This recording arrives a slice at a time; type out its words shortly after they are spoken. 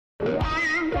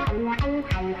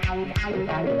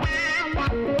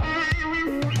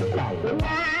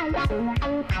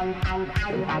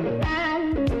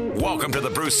Welcome to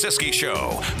the Bruce Siskey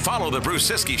Show. Follow the Bruce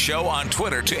Siskey Show on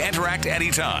Twitter to interact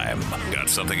anytime. Got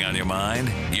something on your mind?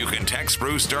 You can text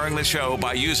Bruce during the show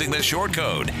by using the short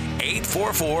code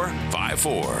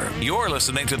 84454. You're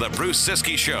listening to the Bruce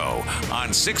Siskey Show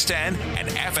on 610 and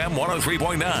FM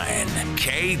 103.9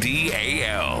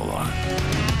 KDAL.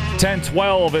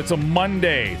 10:12. It's a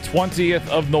Monday, 20th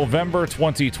of November,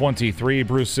 2023.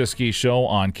 Bruce Siskey Show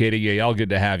on KDAL. Good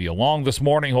to have you along this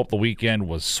morning. Hope the weekend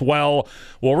was swell.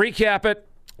 We'll recap it.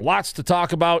 Lots to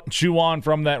talk about and chew on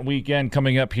from that weekend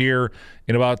coming up here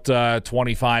in about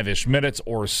 25-ish minutes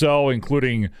or so,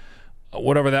 including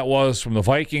whatever that was from the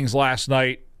Vikings last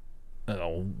night.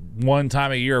 One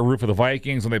time a year I root for the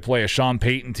Vikings when they play a Sean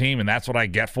Payton team, and that's what I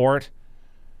get for it.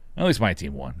 At least my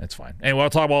team won. That's fine. Anyway, we'll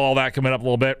talk about all that coming up a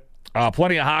little bit.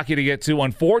 Plenty of hockey to get to.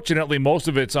 Unfortunately, most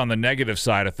of it's on the negative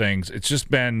side of things. It's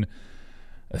just been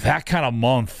that kind of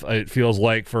month, it feels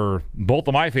like, for both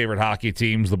of my favorite hockey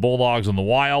teams, the Bulldogs and the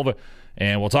Wild.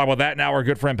 And we'll talk about that now. Our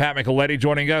good friend Pat Micheletti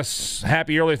joining us.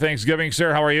 Happy early Thanksgiving,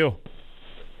 sir. How are you?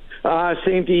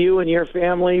 Same to you and your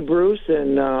family, Bruce,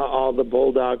 and all the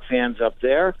Bulldog fans up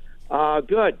there.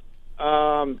 Good.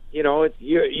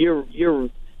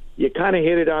 You kind of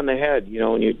hit it on the head,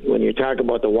 when you talk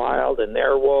about the Wild and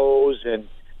their woes, and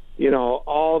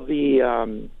all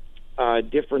the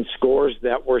different scores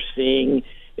that we're seeing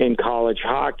in college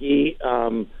hockey.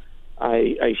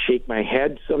 I shake my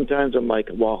head sometimes. I'm like,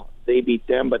 well, they beat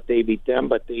them, but they beat them,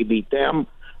 but they beat them.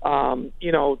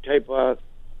 Type of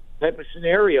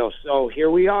scenario. So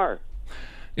here we are.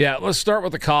 Yeah, let's start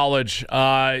with the college.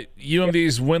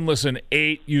 UMD's winless in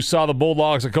 8. You saw the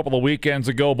Bulldogs a couple of weekends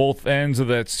ago, both ends of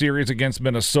that series against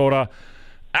Minnesota.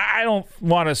 I don't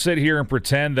want to sit here and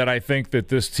pretend that I think that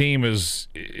this team is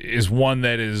one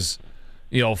that is,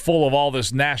 full of all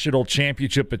this national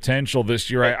championship potential this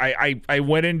year. I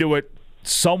went into it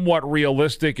somewhat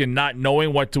realistic and not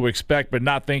knowing what to expect, but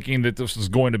not thinking that this is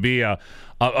going to be a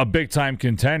big-time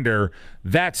contender.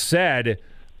 That said,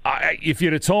 if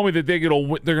you'd have told me that they're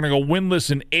going to go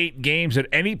winless in 8 games at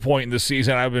any point in the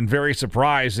season, I've been very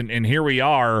surprised. And here we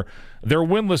are. They're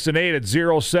winless in 8 at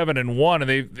 0-7-1, and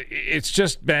it's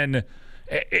just been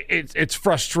it's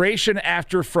frustration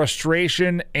after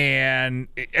frustration, and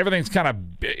everything's kind of,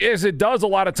 as it does a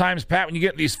lot of times, Pat. When you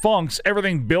get these funks,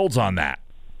 everything builds on that.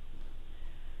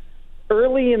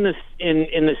 Early in the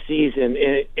season,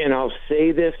 and I'll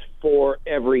say this for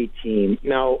every team.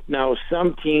 Now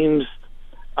some teams.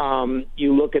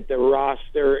 You look at the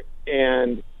roster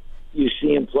and you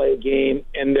see them play a game,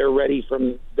 and they're ready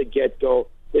from the get-go.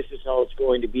 This is how it's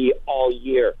going to be all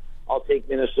year. I'll take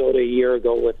Minnesota a year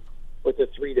ago with the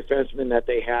 3 defensemen that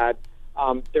they had.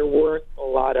 There weren't a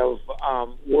lot of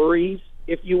worries,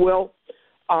 if you will.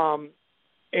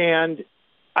 And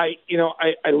I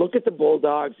look at the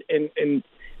Bulldogs, and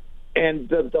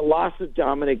the loss of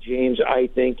Dominic James, I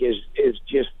think, is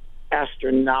just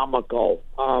astronomical.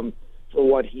 For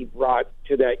what he brought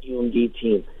to that UMD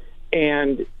team.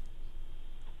 And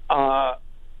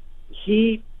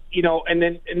he, and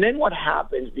then what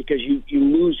happens, because you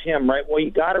lose him, right? Well, you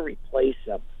got to replace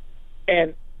him.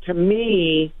 And to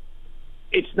me,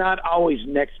 it's not always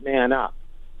next man up.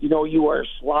 You are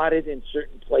slotted in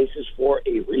certain places for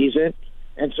a reason.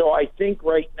 And so I think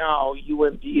right now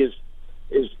UMD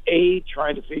is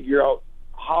trying to figure out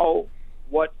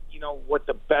what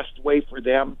the best way for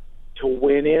them to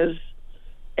win is.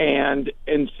 And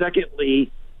secondly,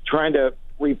 trying to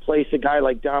replace a guy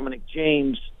like Dominic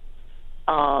James,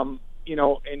 and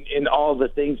all the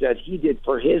things that he did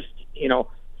for his,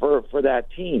 for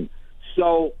that team.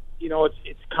 So,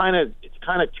 it's kind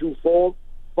of twofold.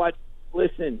 But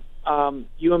listen,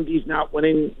 UMD's not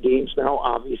winning games now,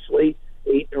 obviously,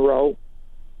 8 in a row.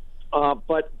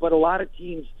 But a lot of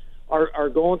teams are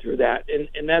going through that,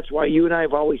 and that's why you and I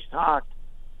have always talked.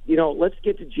 Let's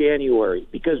get to January,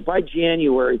 because by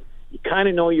January, you kind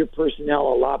of know your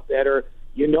personnel a lot better.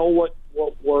 You know what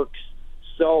works.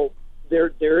 So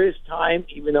there is time,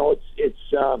 even though it's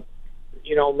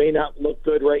may not look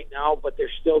good right now, but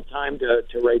there's still time to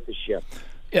right the ship.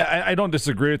 Yeah, I don't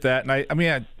disagree with that. And I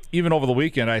mean, even over the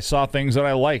weekend, I saw things that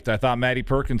I liked. I thought Matty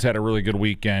Perkins had a really good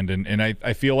weekend, and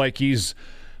I feel like he's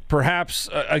perhaps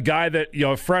a guy that,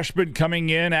 a freshman coming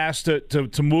in, asked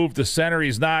to move to center.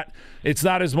 It's not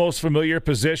his most familiar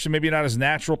position, maybe not his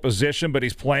natural position, but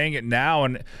he's playing it now.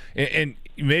 And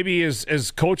maybe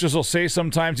as coaches will say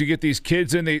sometimes, you get these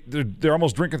kids in, they're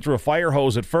almost drinking through a fire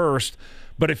hose at first,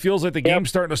 but it feels like the game's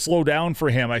starting to slow down for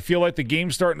him. I feel like the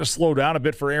game's starting to slow down a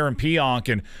bit for Aaron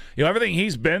Pionk, and everything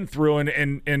he's been through,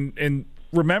 and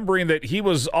remembering that he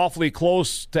was awfully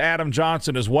close to Adam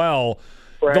Johnson as well.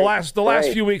 Right. The last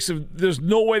few weeks, there's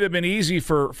no way they've been easy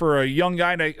for a young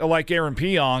guy like Aaron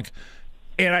Pionk,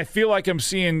 and I feel like I'm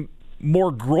seeing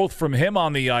more growth from him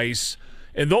on the ice.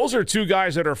 And those are two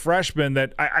guys that are freshmen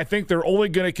that I think they're only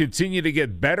going to continue to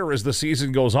get better as the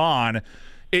season goes on.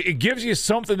 It gives you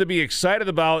something to be excited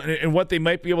about and what they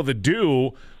might be able to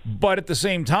do, but at the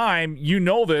same time, you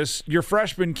know this, your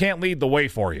freshmen can't lead the way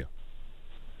for you.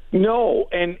 No,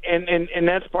 and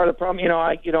that's part of the problem.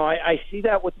 I see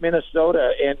that with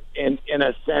Minnesota in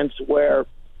a sense where,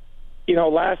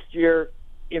 last year,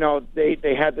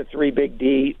 they had the three big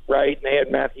D, right? And they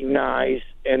had Matthew Nyes,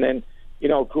 and then,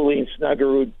 Cooley and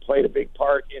Snuggerud played a big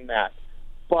part in that.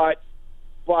 But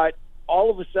all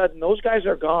of a sudden, those guys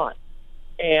are gone,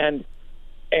 and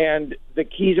the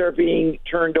keys are being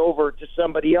turned over to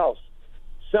somebody else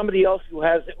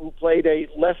who played a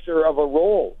lesser of a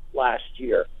role last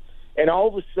year. And all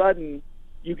of a sudden,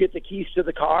 you get the keys to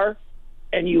the car,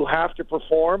 and you have to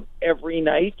perform every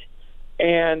night.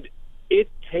 And it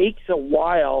takes a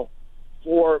while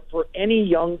for any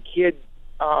young kid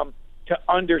to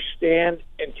understand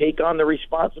and take on the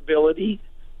responsibility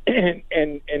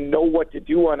and know what to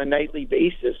do on a nightly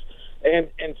basis. And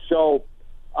so,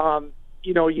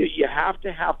 you have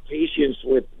to have patience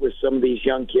with some of these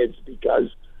young kids because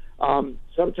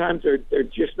sometimes they're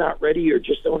just not ready or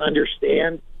just don't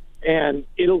understand. And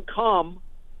it'll come,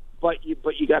 but you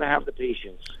got to have the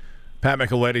patience. Pat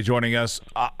Micheletti joining us.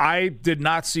 I did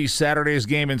not see Saturday's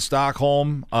game in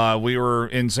Stockholm. We were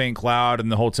in St. Cloud,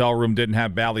 and the hotel room didn't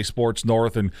have Bally Sports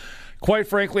North. And quite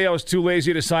frankly, I was too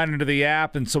lazy to sign into the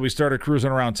app, and so we started cruising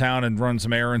around town and run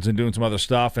some errands and doing some other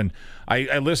stuff. And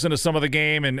I listened to some of the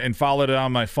game and followed it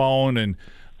on my phone, and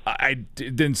it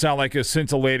didn't sound like a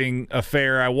scintillating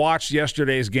affair. I watched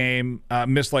yesterday's game,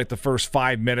 missed like the first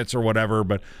 5 minutes or whatever,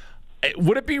 but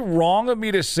would it be wrong of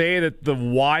me to say that the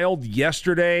Wild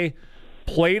yesterday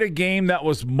played a game that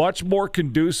was much more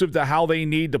conducive to how they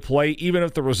need to play, even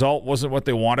if the result wasn't what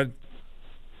they wanted?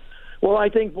 Well, I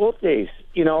think both days.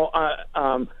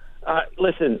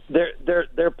 Listen,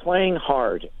 they're playing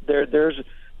hard.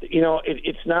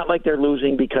 It's not like they're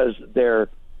losing because they're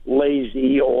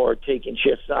lazy or taking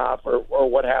shifts off or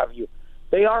what have you.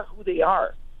 They are who they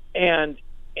are, and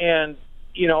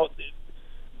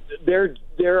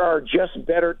there are just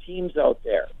better teams out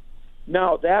there.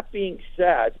 Now, that being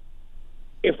said,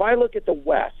 if I look at the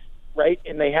West, right,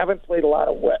 and they haven't played a lot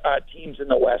of teams in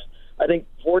the West, I think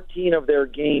 14 of their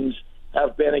games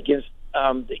have been against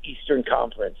the Eastern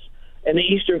Conference. And the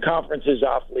Eastern Conference is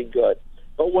awfully good.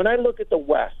 But when I look at the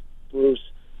West, Bruce,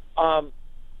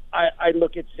 I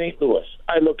look at St. Louis.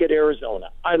 I look at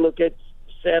Arizona. I look at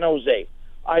San Jose.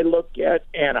 I look at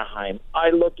Anaheim.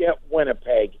 I look at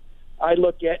Winnipeg. I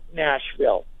look at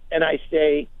Nashville, and I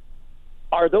say,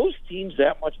 are those teams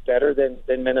that much better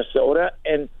than Minnesota?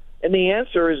 And the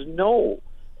answer is no.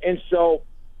 And so,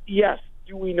 yes,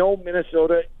 do we know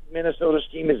Minnesota's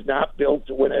team is not built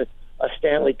to win a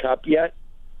Stanley Cup yet?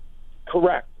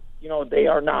 Correct. They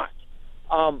are not.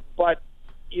 But,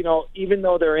 even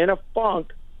though they're in a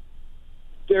funk,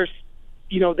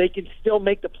 they can still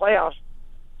make the playoffs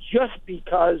just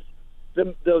because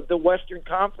the Western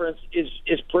Conference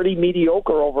is pretty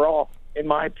mediocre overall, in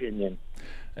my opinion.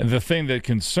 And the thing that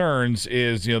concerns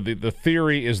is, the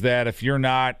theory is that if you're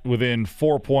not within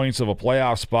 4 points of a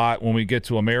playoff spot when we get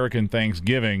to American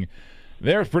Thanksgiving,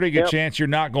 there's a pretty good chance you're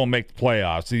not going to make the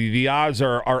playoffs. The odds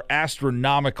are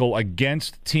astronomical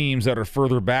against teams that are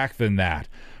further back than that.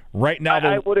 Right now,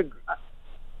 I would agree.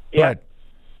 Yeah.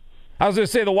 I was going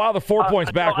to say the Wild are 4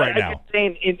 points back right now.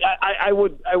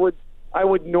 I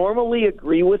would normally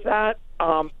agree with that.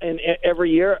 And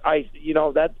every year, I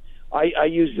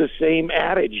use the same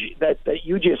adage that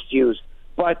you just used.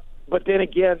 But then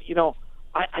again,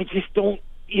 I just don't.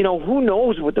 Who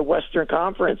knows with the Western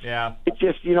Conference? Yeah. It's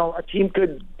just a team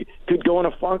could go in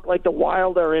a funk like the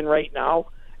Wild are in right now,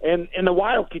 and the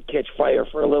Wild could catch fire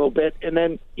for a little bit and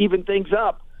then even things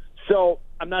up. So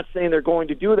I'm not saying they're going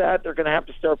to do that. They're going to have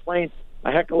to start playing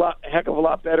a heck of a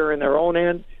lot better in their own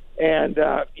end, and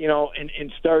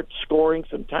and start scoring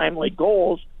some timely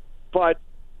goals. But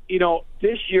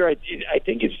this year I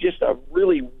think it's just a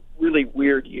really, really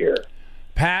weird year.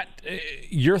 Pat,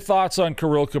 your thoughts on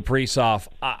Kirill Kaprizov?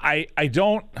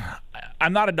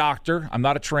 I'm not a doctor. I'm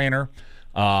not a trainer.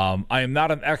 I am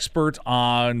not an expert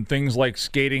on things like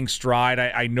skating stride.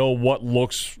 I know what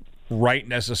looks right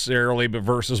necessarily, but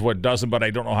versus what doesn't, but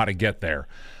I don't know how to get there.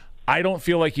 I don't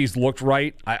feel like he's looked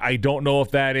right. I don't know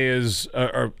if that is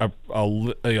a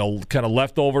kind of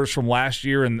leftovers from last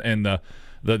year and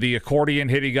the accordion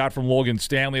hit he got from Logan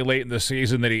Stanley late in the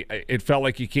season that it felt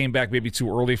like he came back maybe too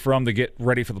early from to get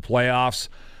ready for the playoffs,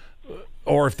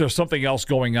 or if there's something else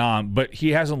going on. But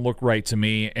he hasn't looked right to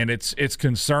me, and it's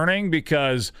concerning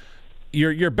because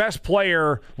your best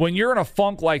player, when you're in a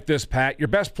funk like this, Pat, your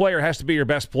best player has to be your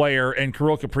best player, and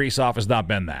Kirill Kaprizov has not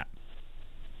been that.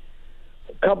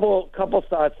 Couple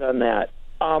thoughts on that.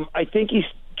 I think he's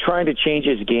trying to change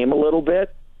his game a little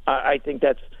bit. I think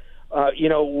that's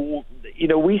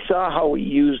we saw how he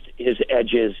used his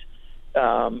edges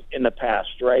in the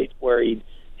past, right, where he'd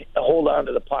hold on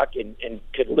to the puck and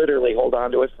could literally hold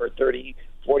on to it for 30,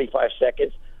 45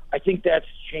 seconds. I think that's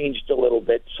changed a little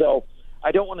bit. So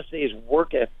I don't want to say his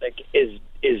work ethic is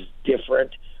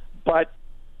different, but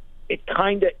it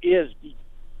kind of is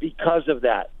because of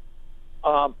that.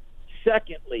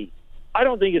 Secondly, I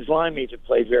don't think his line mates have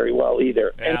played very well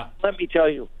either. Yeah. And let me tell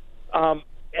you,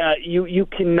 you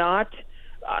cannot.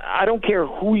 I don't care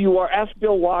who you are. Ask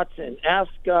Bill Watson.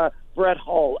 Ask Brett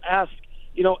Hull. Ask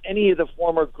any of the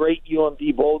former great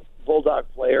UMD Bulldog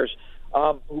players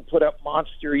who put up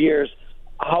monster years.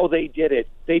 How they did it.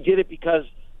 They did it because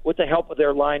with the help of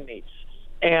their line mates.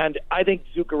 And I think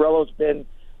Zuccarello's been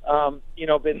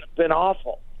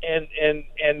awful. And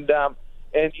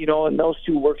those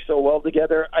two work so well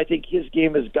together. I think his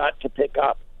game has got to pick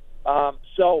up.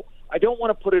 So I don't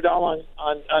want to put it all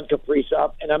on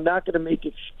Kaprizov, and I'm not going to make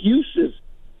excuses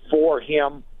for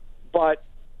him. But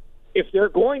if they're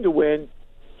going to win,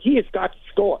 he has got to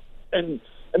score. And,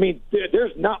 I mean,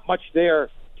 there's not much there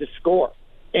to score.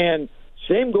 And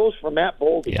same goes for Matt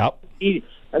Boldy. Yep.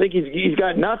 I think he's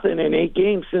got nothing in 8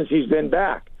 games since he's been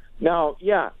back. Now,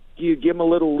 do you give him a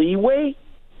little leeway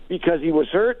because he was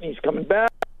hurt and he's coming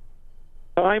back?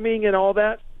 Timing and all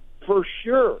that, for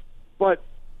sure. But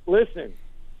listen,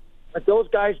 if those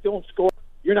guys don't score,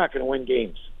 you're not going to win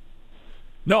games.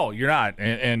 No, you're not,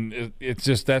 and it's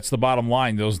just that's the bottom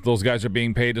line. Those guys are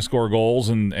being paid to score goals,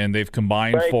 and they've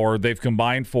combined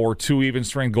for 2 even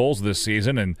strength goals this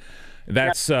season, and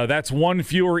that's one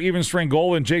fewer even strength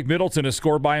goal than Jake Middleton has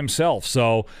scored by himself.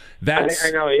 So that's I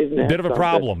know, isn't a that bit of a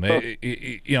problem. something?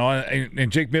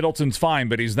 And Jake Middleton's fine,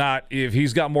 but he's not. If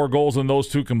he's got more goals than those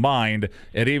two combined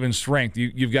at even strength,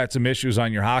 you've got some issues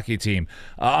on your hockey team.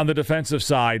 On the defensive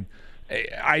side,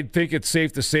 I think it's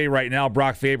safe to say right now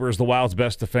Brock Faber is the Wild's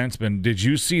best defenseman. Did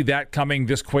you see that coming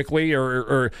this quickly,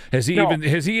 or has he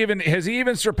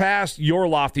even surpassed your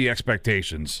lofty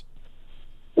expectations?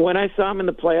 When I saw him in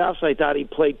the playoffs, I thought he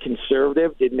played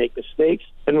conservative, didn't make mistakes,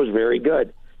 and was very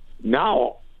good.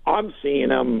 Now I'm seeing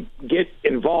him get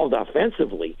involved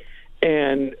offensively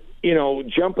and,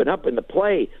 jumping up in the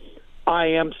play. I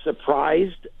am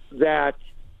surprised that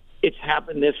it's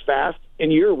happened this fast,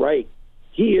 and you're right.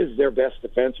 He is their best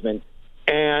defenseman,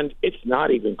 and it's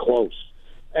not even close.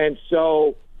 And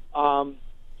so, I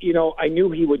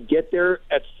knew he would get there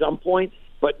at some point,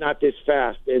 but not this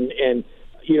fast. And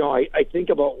I think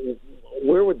about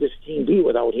where would this team be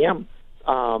without him,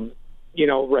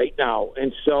 right now.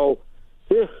 And so,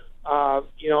 I'm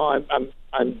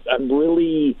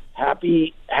really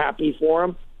happy for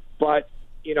him, but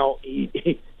he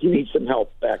needs some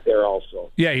help back there also.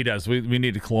 Yeah, he does. We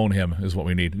need to clone him is what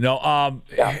we need. No,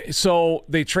 So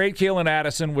they trade Kalen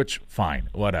Addison, which fine,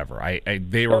 whatever.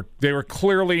 They were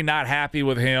clearly not happy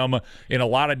with him in a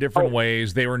lot of different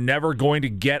ways. They were never going to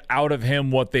get out of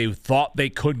him what they thought they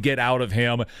could get out of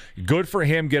him. Good for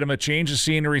him. Get him a change of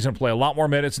scenery. He's going to play a lot more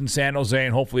minutes in San Jose,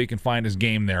 and hopefully he can find his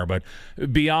game there. But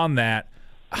beyond that,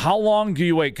 how long do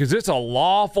you wait? Because it's an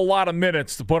awful lot of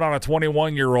minutes to put on a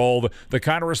 21-year-old, the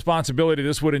kind of responsibility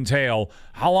this would entail.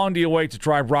 How long do you wait to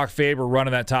try Brock Faber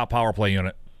running that top power play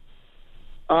unit?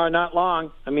 Not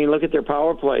long. I mean, look at their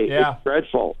power play. Yeah. It's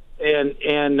dreadful. And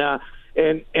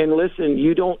listen,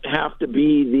 you don't have to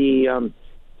be the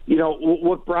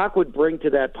what Brock would bring to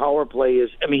that power play is,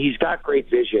 I mean, he's got great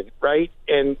vision, right?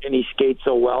 And he skates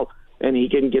so well, and he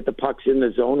can get the pucks in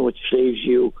the zone, which saves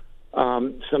you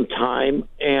some time,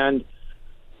 and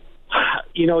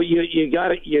you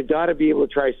gotta be able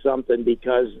to try something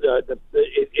because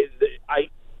I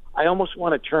almost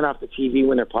want to turn off the TV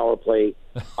when their power play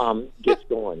gets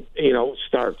going,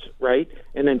 starts right,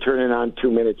 and then turn it on 2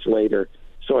 minutes later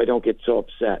so I don't get so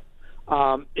upset.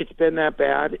 It's been that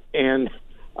bad, and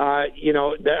I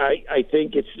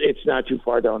think it's not too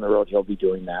far down the road he'll be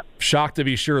doing that. Shocked to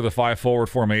be sure the 5-forward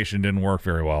formation didn't work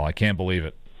very well. I can't believe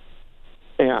it.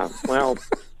 Yeah, well,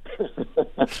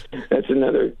 that's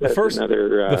another. The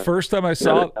first time I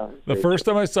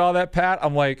saw that, Pat,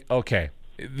 I'm like, okay,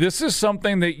 this is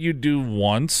something that you do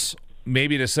once,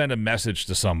 maybe to send a message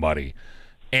to somebody,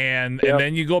 and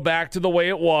then you go back to the way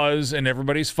it was, and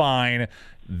everybody's fine.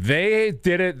 They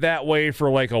did it that way for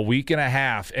like a week and a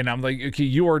half, and I'm like, okay,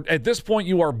 you are at this point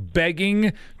you are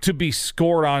begging to be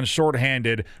scored on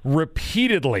shorthanded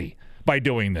repeatedly by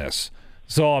doing this.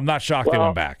 So I'm not shocked they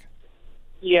went back.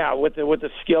 Yeah, with the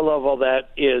skill level that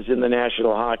is in the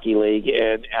National Hockey League,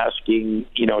 and asking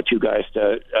two guys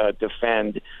to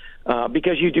defend,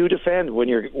 because you do defend when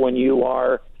you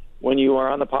are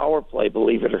on the power play.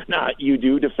 Believe it or not, you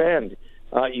do defend.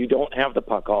 You don't have the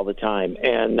puck all the time,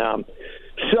 and I'm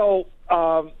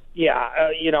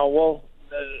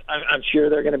sure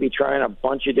they're going to be trying a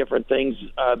bunch of different things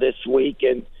this week,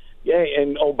 and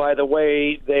oh, by the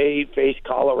way, they face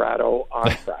Colorado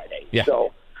on Friday. Yeah.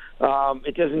 So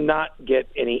it does not get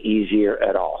any easier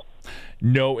at all.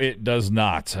 No, it does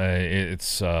not.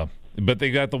 But they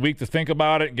got the week to think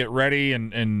about it, get ready,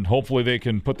 and hopefully they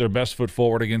can put their best foot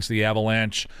forward against the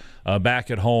Avalanche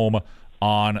back at home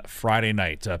on Friday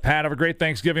night. Pat, have a great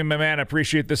Thanksgiving, my man. I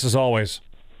appreciate this as always.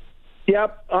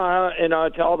 Yep,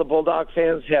 and to all the Bulldog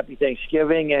fans, happy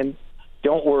Thanksgiving, and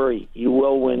don't worry, you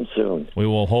will win soon. We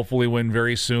will hopefully win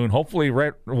very soon, hopefully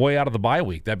right way out of the bye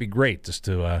week. That'd be great, just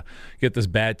to get this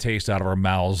bad taste out of our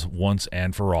mouths once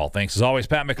and for all. Thanks as always,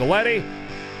 Pat Micheletti.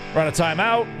 We're on a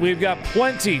timeout. We've got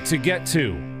plenty to get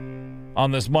to on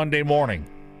this Monday morning.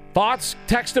 Thoughts?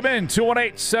 Text them in,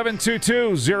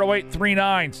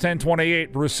 218-722-0839. It's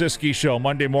 1028, Bruce Siskey Show,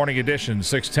 Monday morning edition,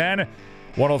 610,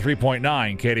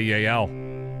 103.9 KDAL.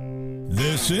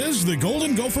 This is the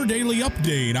Golden Gopher Daily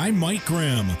Update. I'm Mike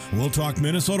Grimm. We'll talk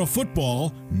Minnesota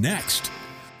football next.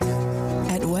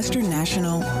 At Western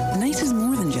National, nice is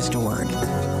more than just a word.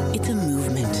 It's a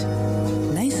movement.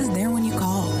 Nice is there when you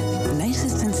call. Nice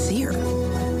is sincere.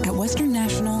 At Western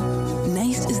National,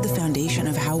 nice is the foundation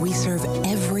of how we serve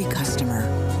every customer,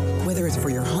 whether it's for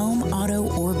your home, auto,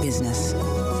 or business.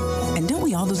 And don't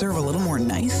we all deserve a little more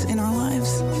nice in our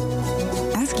lives?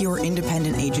 Ask your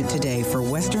independent agent today for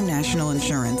Western National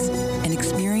Insurance and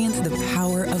experience the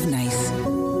power of nice.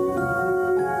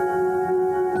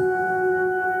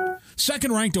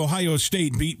 Second-ranked Ohio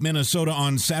State beat Minnesota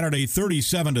on Saturday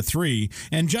 37-3,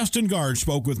 and Justin Gard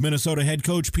spoke with Minnesota head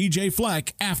coach P.J.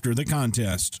 Fleck after the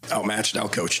contest. Outmatched,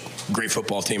 outcoached. Great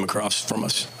football team across from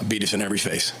us. Beat us in every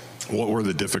phase. What were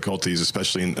the difficulties,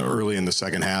 especially early in the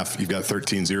second half? You've got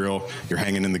 13-0, you're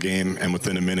hanging in the game, and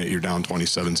within a minute, you're down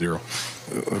 27-0.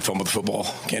 We fumbled the football.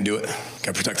 Can't do it.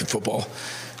 Got protected football.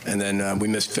 And then we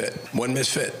misfit. One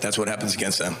misfit. That's what happens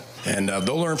against them. And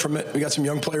they'll learn from it. We got some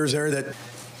young players there that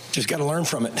just got to learn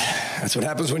from it. That's what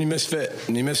happens when you misfit.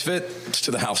 When you misfit, it's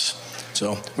to the house.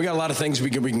 So we got a lot of things we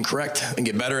can correct and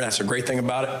get better. That's a great thing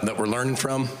about it that we're learning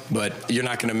from. But you're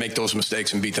not going to make those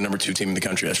mistakes and beat the number 2 team in the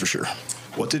country, that's for sure.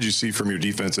 What did you see from your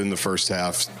defense in the first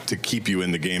half to keep you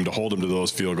in the game, to hold them to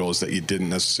those field goals that you didn't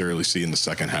necessarily see in the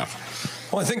second half?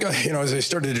 Well, I think, as they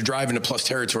started to drive into plus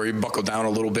territory, buckled down a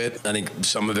little bit. I think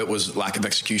some of it was lack of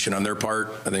execution on their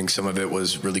part. I think some of it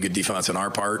was really good defense on our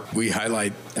part. We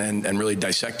highlight and really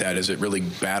dissect that. Is it really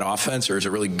bad offense or is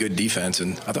it really good defense?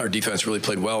 And I thought our defense really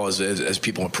played well as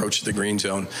people approached the green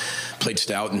zone, played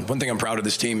stout. And one thing I'm proud of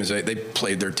this team is they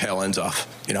played their tail ends off,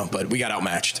 but we got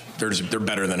outmatched. They're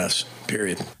better than us,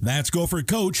 period. That's Gopher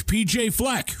coach P.J.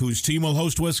 Fleck, whose team will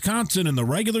host Wisconsin in the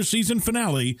regular season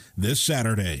finale this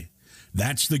Saturday.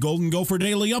 That's the Golden Gopher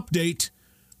Daily Update.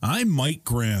 I'm Mike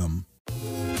Grimm.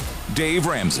 Dave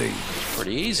Ramsey.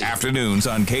 Pretty easy. Afternoons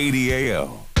on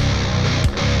KDAL.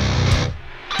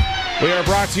 We are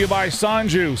brought to you by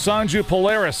Sanju. Sanju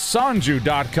Polaris.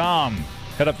 Sanju.com.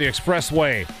 Head up the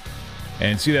expressway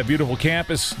and see that beautiful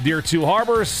campus near 2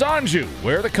 Harbors. Sanju,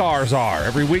 where the cars are.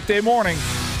 Every weekday morning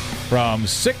from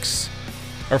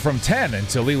 10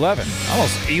 until 11.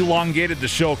 Almost elongated the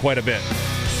show quite a bit,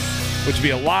 which would be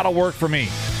a lot of work for me.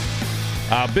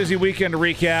 Busy weekend to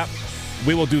recap.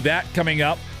 We will do that coming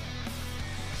up.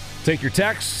 Take your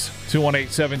texts,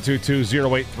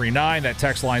 218-722-0839. That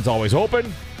text line's always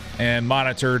open and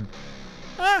monitored,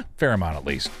 fair amount at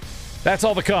least. That's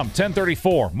all to come.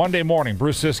 10:34, Monday morning,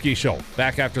 Bruce Siskey Show.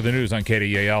 Back after the news on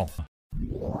KDAL.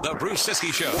 The Bruce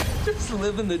Siskey Show. Just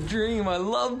living the dream. I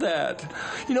love that.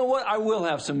 You know what? I will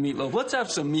have some meatloaf. Let's have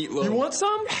some meatloaf. You want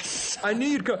some? Yes. I knew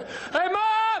you'd go. Hey,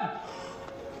 Mom!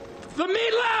 The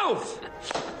meatloaf!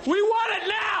 We want it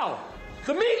now!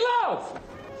 The meatloaf!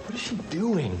 What is she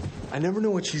doing? I never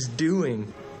know what she's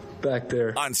doing back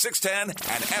there. On 610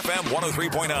 and FM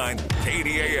 103.9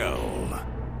 KDAL.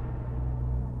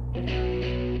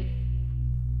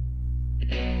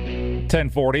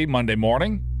 10:40, Monday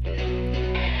morning.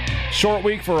 Short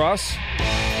week for us.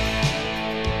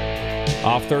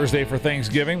 Off Thursday for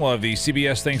Thanksgiving. We'll have the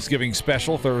CBS Thanksgiving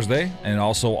special Thursday and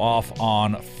also off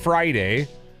on Friday.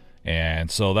 And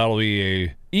so that'll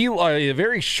be Eli, a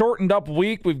very shortened up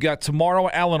week. We've got tomorrow,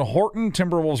 Alan Horton,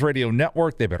 Timberwolves Radio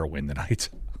Network. They better win tonight.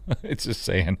 It's just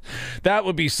saying. That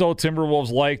would be so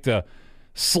Timberwolves-like to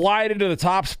slide into the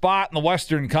top spot in the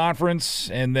Western Conference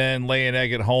and then lay an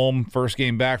egg at home. First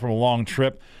game back from a long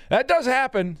trip. That does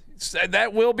happen.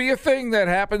 That will be a thing that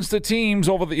happens to teams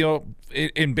over the,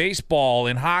 in baseball,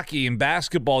 in hockey, in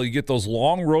basketball. You get those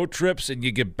long road trips and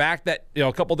you get back that,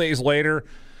 a couple days later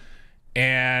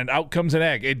and out comes an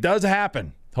egg. It does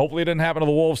happen. Hopefully it didn't happen to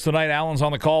the Wolves tonight. Allen's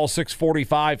on the call,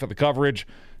 6:45 for the coverage,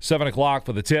 7 o'clock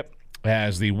for the tip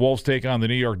as the Wolves take on the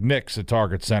New York Knicks at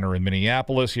Target Center in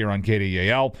Minneapolis here on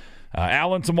KDAL.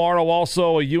 Allen tomorrow,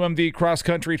 also a UMD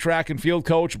cross-country track and field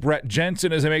coach, Brett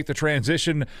Jensen, as they make the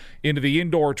transition into the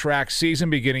indoor track season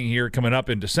beginning here coming up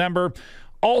in December.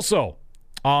 Also,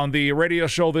 on the radio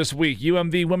show this week,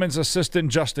 UMD women's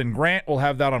assistant Justin Grant. We'll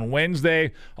have that on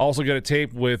Wednesday. Also get a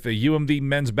tape with a UMD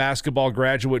men's basketball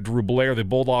graduate, Drew Blair, the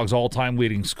Bulldogs' all-time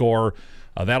leading scorer.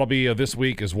 That'll be this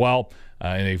week as well.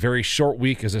 In a very short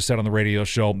week, as I said on the radio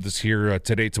show, this here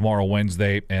today, tomorrow,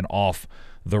 Wednesday, and off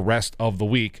the rest of the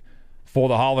week for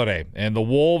the holiday. And the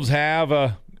Wolves have,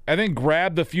 I think,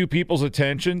 grabbed a few people's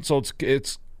attention, so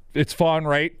it's fun,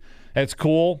 right? It's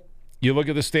cool. You look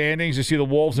at the standings, you see the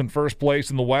Wolves in first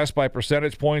place in the West by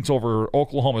percentage points over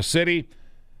Oklahoma City.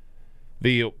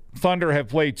 The Thunder have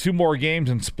played 2 more games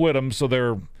and split them, so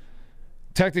they're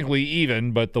technically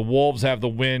even, but the Wolves have the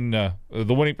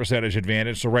winning percentage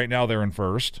advantage, so right now they're in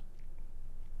first.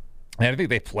 And I think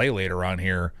they play later on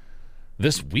here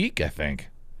this week, I think.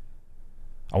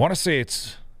 I want to say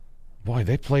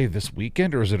they play this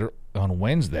weekend, or is it on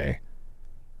Wednesday?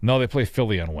 No, they play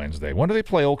Philly on Wednesday. When do they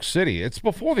play Oak City? It's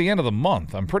before the end of the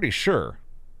month, I'm pretty sure.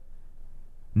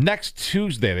 Next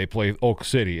Tuesday they play Oak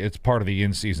City. It's part of the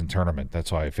in-season tournament.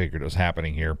 That's why I figured it was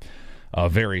happening here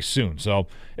very soon. So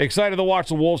excited to watch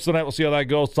the Wolves tonight. We'll see how that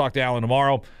goes. Talk to Alan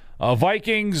tomorrow.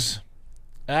 Vikings,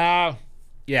 that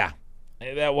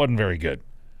wasn't very good.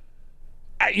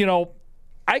 I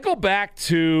go back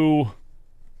to,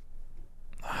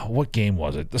 what game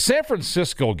was it? The San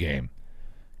Francisco game.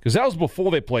 Because that was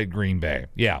before they played Green Bay.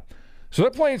 Yeah. So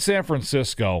they're playing San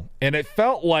Francisco, and it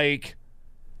felt like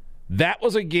that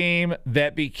was a game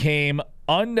that became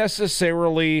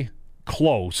unnecessarily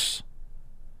close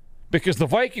because the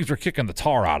Vikings were kicking the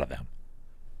tar out of them.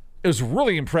 It was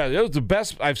really impressive. It was the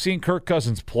best I've seen Kirk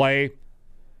Cousins play,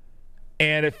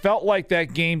 and it felt like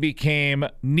that game became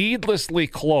needlessly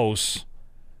close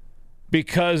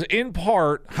because, in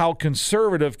part, how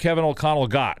conservative Kevin O'Connell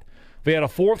got. They had a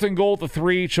 4th and goal at the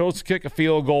 3, chose to kick a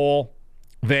field goal.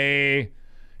 They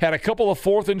had a couple of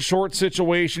 4th and short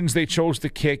situations they chose to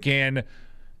kick in.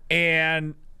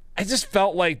 And I just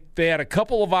felt like they had a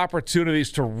couple of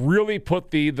opportunities to really put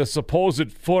the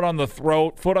supposed foot on the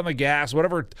throat, foot on the gas,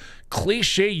 whatever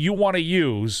cliche you want to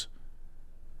use.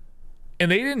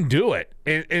 And they didn't do it.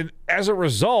 And as a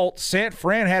result, San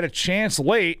Fran had a chance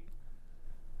late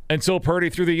until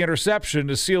Purdy threw the interception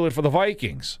to seal it for the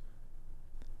Vikings.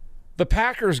 The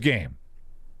Packers game.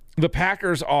 The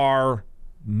Packers are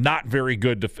not very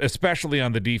good, especially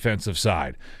on the defensive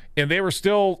side. And they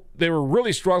were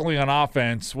really struggling on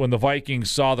offense when the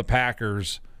Vikings saw the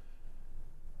Packers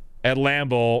at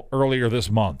Lambeau earlier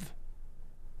this month.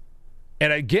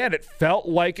 And again, it felt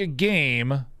like a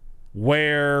game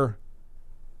where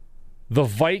the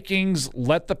Vikings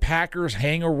let the Packers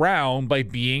hang around by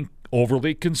being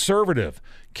overly conservative,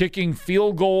 kicking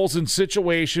field goals in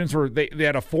situations where they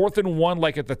had a 4th and 1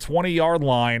 like at the 20-yard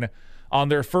line on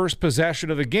their first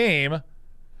possession of the game,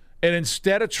 and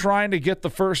instead of trying to get the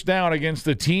first down against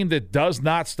a team that does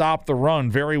not stop the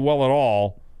run very well at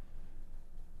all,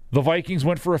 the Vikings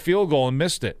went for a field goal and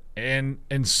missed it. And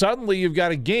suddenly you've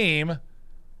got a game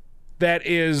that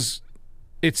it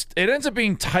ends up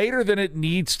being tighter than it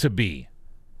needs to be.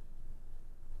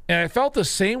 And I felt the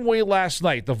same way last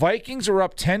night. The Vikings are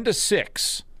up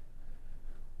 10-6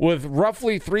 with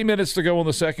roughly 3 minutes to go in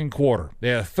the second quarter. They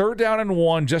had a 3rd down and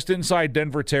 1 just inside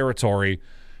Denver territory.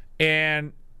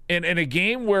 And in a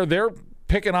game where they're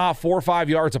picking off 4 or 5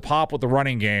 yards a pop with the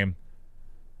running game,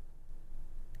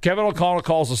 Kevin O'Connell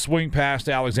calls a swing pass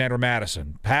to Alexander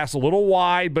Mattison. Pass a little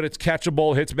wide, but it's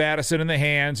catchable. Hits Mattison in the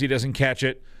hands. He doesn't catch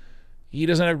it. He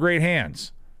doesn't have great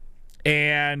hands.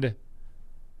 And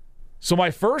so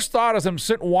my first thought as I'm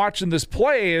sitting watching this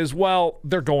play is, well,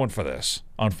 they're going for this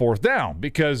on 4th down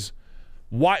because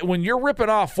when you're ripping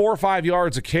off 4 or 5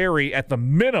 yards a carry at the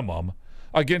minimum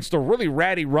against a really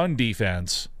ratty run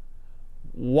defense,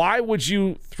 why would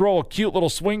you throw a cute little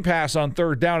swing pass on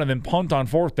 3rd down and then punt on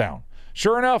 4th down?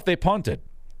 Sure enough, they punted.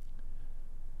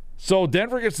 So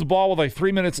Denver gets the ball with like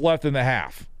 3 minutes left in the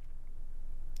half.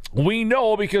 We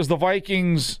know because the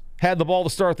Vikings had the ball to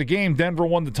start the game, Denver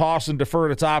won the toss and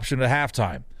deferred its option at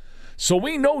halftime. So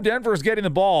we know Denver is getting the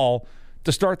ball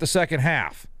to start the second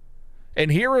half.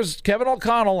 And here is Kevin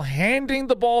O'Connell handing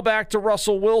the ball back to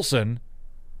Russell Wilson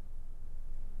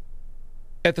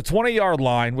at the 20-yard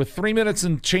line with 3 minutes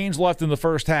and change left in the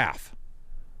first half.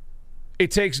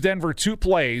 It takes Denver 2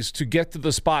 plays to get to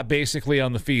the spot basically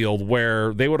on the field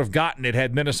where they would have gotten it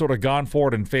had Minnesota gone for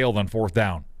it and failed on fourth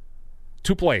down.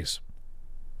 2 plays.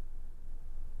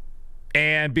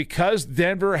 And because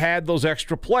Denver had those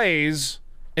extra plays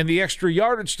and the extra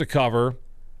yardage to cover,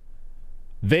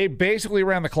 they basically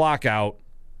ran the clock out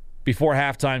before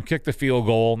halftime, kicked the field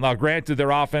goal. Now, granted, their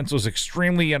offense was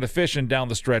extremely inefficient down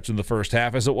the stretch in the first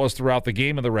half, as it was throughout the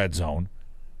game in the red zone.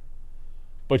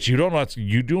 But you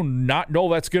do not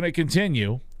know that's going to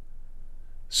continue.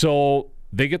 So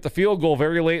they get the field goal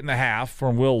very late in the half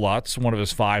from Will Lutz, one of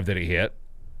his 5 that he hit.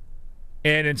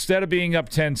 And instead of being up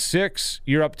 10-6,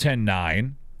 you're up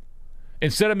 10-9.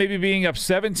 Instead of maybe being up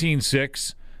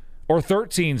 17-6 or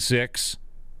 13-6,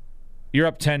 you're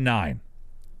up 10-9.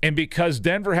 And because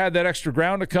Denver had that extra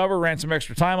ground to cover, ran some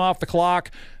extra time off the clock,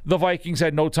 the Vikings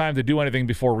had no time to do anything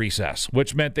before recess,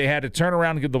 which meant they had to turn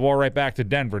around and give the ball right back to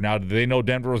Denver. Now, did they know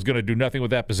Denver was going to do nothing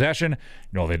with that possession?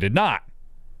 No, they did not.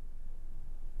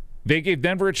 They gave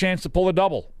Denver a chance to pull a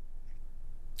double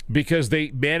because they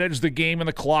managed the game and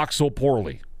the clock so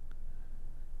poorly.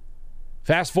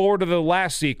 Fast forward to the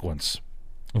last sequence.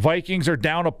 Vikings are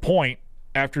down a point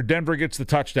after Denver gets the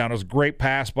touchdown. It was a great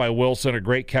pass by Wilson, a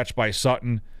great catch by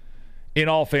Sutton. In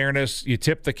all fairness, you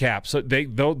tip the cap. So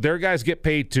their guys get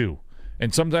paid too.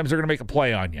 And sometimes they're going to make a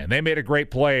play on you. And they made a great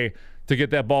play to get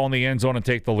that ball in the end zone and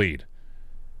take the lead.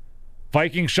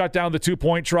 Vikings shut down the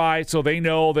 2-point try, so they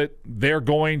know that they're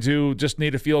going to just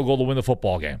need a field goal to win the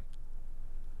football game.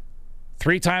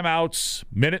 3 timeouts,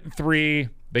 minute and 3.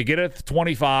 They get it at the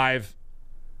 25.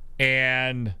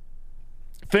 And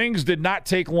things did not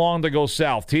take long to go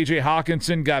south. TJ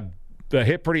Hawkinson got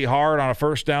hit pretty hard on a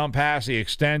first down pass. He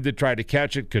extended, tried to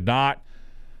catch it, could not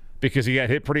because he got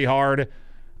hit pretty hard.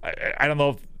 I don't know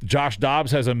if Josh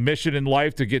Dobbs has a mission in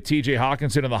life to get TJ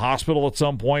Hawkinson in the hospital at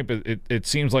some point, but it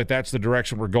seems like that's the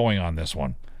direction we're going on this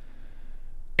one.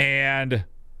 And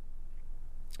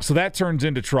so that turns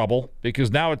into trouble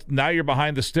because now you're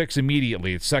behind the sticks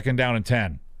immediately. It's 2nd down and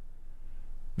 10.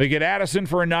 They get Addison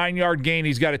for a 9-yard gain.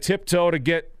 He's got to tiptoe to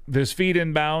get his feet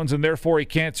in bounds, and therefore he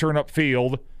can't turn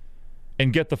upfield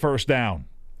and get the first down.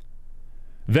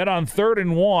 Then on 3rd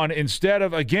and 1, instead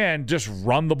of, again, just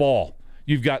run the ball,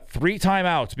 you've got 3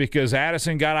 timeouts because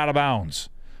Addison got out of bounds.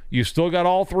 You've still got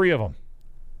all 3 of them.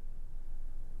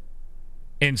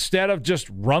 Instead of just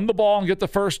run the ball and get the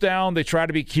first down, they try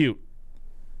to be cute.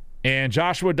 And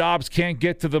Joshua Dobbs can't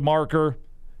get to the marker.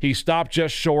 He stopped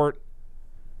just short.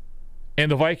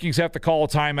 And the Vikings have to call a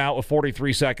timeout with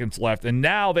 43 seconds left. And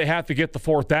now they have to get the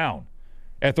 4th down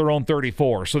at their own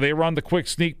 34. So they run the quick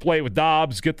sneak play with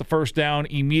Dobbs, get the first down,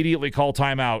 immediately call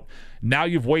timeout. Now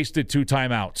you've wasted 2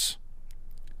 timeouts.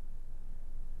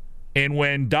 And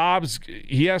when Dobbs,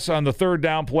 yes, on the 3rd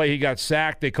down play, he got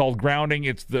sacked. They called grounding.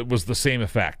 It was the same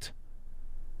effect.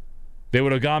 They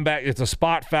would have gone back. It's a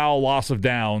spot foul, loss of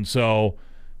down. So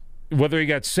whether he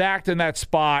got sacked in that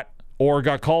spot or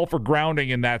got called for grounding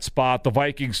in that spot, the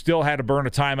Vikings still had to burn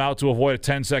a timeout to avoid a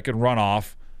 10-second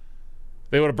runoff.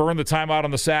 They would have burned the timeout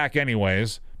on the sack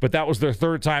anyways, but that was their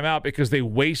 3rd timeout because they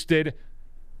wasted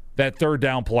that 3rd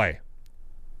down play.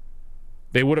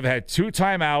 They would have had 2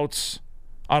 timeouts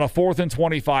on a 4th and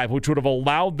 25, which would have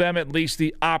allowed them at least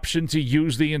the option to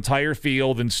use the entire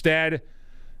field. Instead,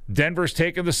 Denver's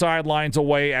taking the sidelines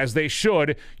away, as they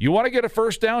should. You want to get a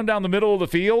first down the middle of the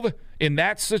field? In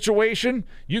that situation,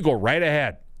 you go right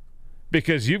ahead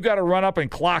because you've got to run up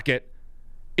and clock it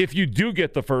if you do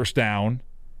get the first down.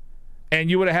 And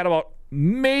you would have had about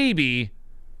maybe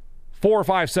 4 or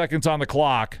 5 seconds on the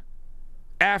clock.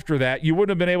 After that, you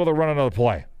wouldn't have been able to run another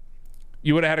play.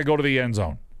 You would have had to go to the end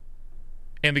zone.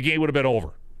 And the game would have been over.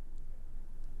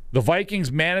 The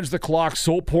Vikings managed the clock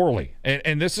so poorly.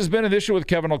 And this has been an issue with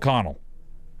Kevin O'Connell.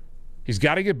 He's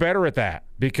got to get better at that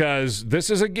because this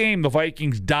is a game the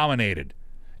Vikings dominated.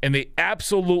 And they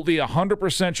absolutely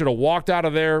 100% should have walked out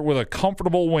of there with a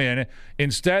comfortable win.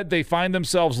 Instead, they find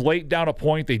themselves late down a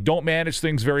point. They don't manage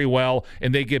things very well,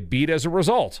 and they get beat as a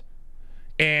result.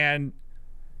 And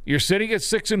you're sitting at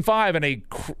 6-5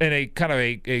 in a kind of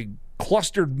a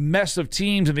clustered mess of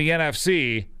teams in the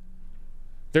NFC.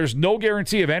 There's no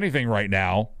guarantee of anything right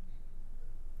now.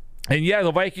 And yeah,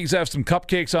 the Vikings have some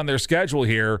cupcakes on their schedule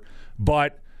here,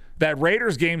 but that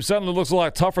Raiders game suddenly looks a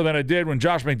lot tougher than it did when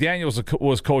Josh McDaniels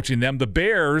was coaching them. The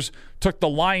Bears took the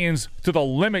Lions to the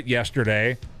limit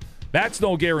yesterday. That's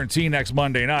no guarantee next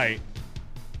Monday night.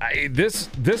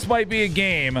 This might be a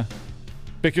game,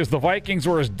 because the Vikings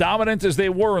were as dominant as they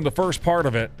were in the first part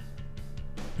of it.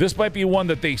 This might be one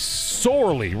that they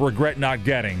sorely regret not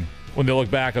getting when they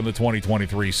look back on the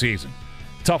 2023 season.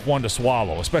 Tough one to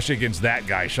swallow, especially against that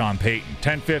guy, Sean Payton.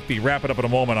 10:50, wrap it up in a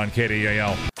moment on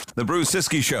KDAL. The Bruce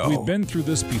Siskey Show. We've been through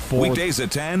this before. Weekdays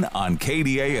at 10 on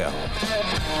KDAL.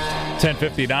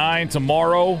 10:59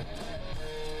 tomorrow.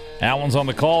 Alan's on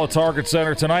the call at Target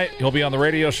Center tonight. He'll be on the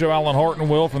radio show. Alan Horton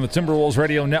will from the Timberwolves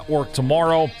Radio Network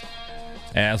tomorrow,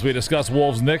 as we discuss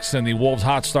Wolves-Knicks and the Wolves'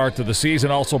 hot start to the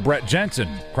season. Also, Brett Jensen,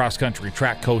 cross-country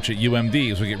track coach at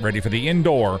UMD, as we get ready for the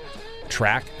indoor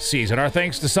track season. Our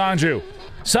thanks to Sanju.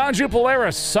 Sanju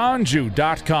Polaris,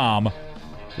 sanju.com,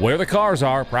 where the cars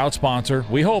are, proud sponsor,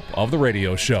 we hope, of the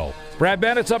radio show. Brad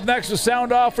Bennett's up next to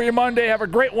Sound Off for your Monday. Have a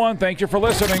great one. Thank you for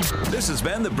listening. This has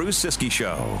been the Bruce Siskey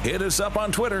Show. Hit us up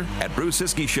on Twitter at Bruce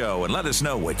Siskey Show and let us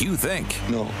know what you think.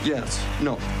 No, yes,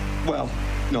 no, well...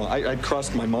 No, I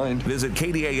crossed my mind. Visit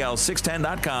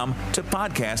KDAL610.com to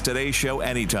podcast today's show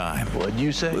anytime. What'd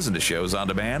you say? Listen to shows on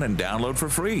demand and download for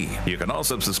free. You can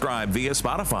also subscribe via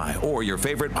Spotify or your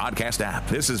favorite podcast app.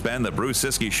 This has been the Bruce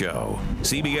Siskey Show.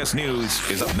 CBS News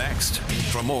is up next.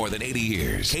 For more than 80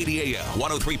 years, KDAL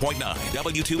 103.9,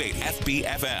 W28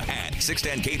 FBFM, and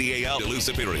 610 KDAL Duluth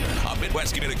Superior, a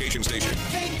Midwest communication station.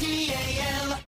 KDAL.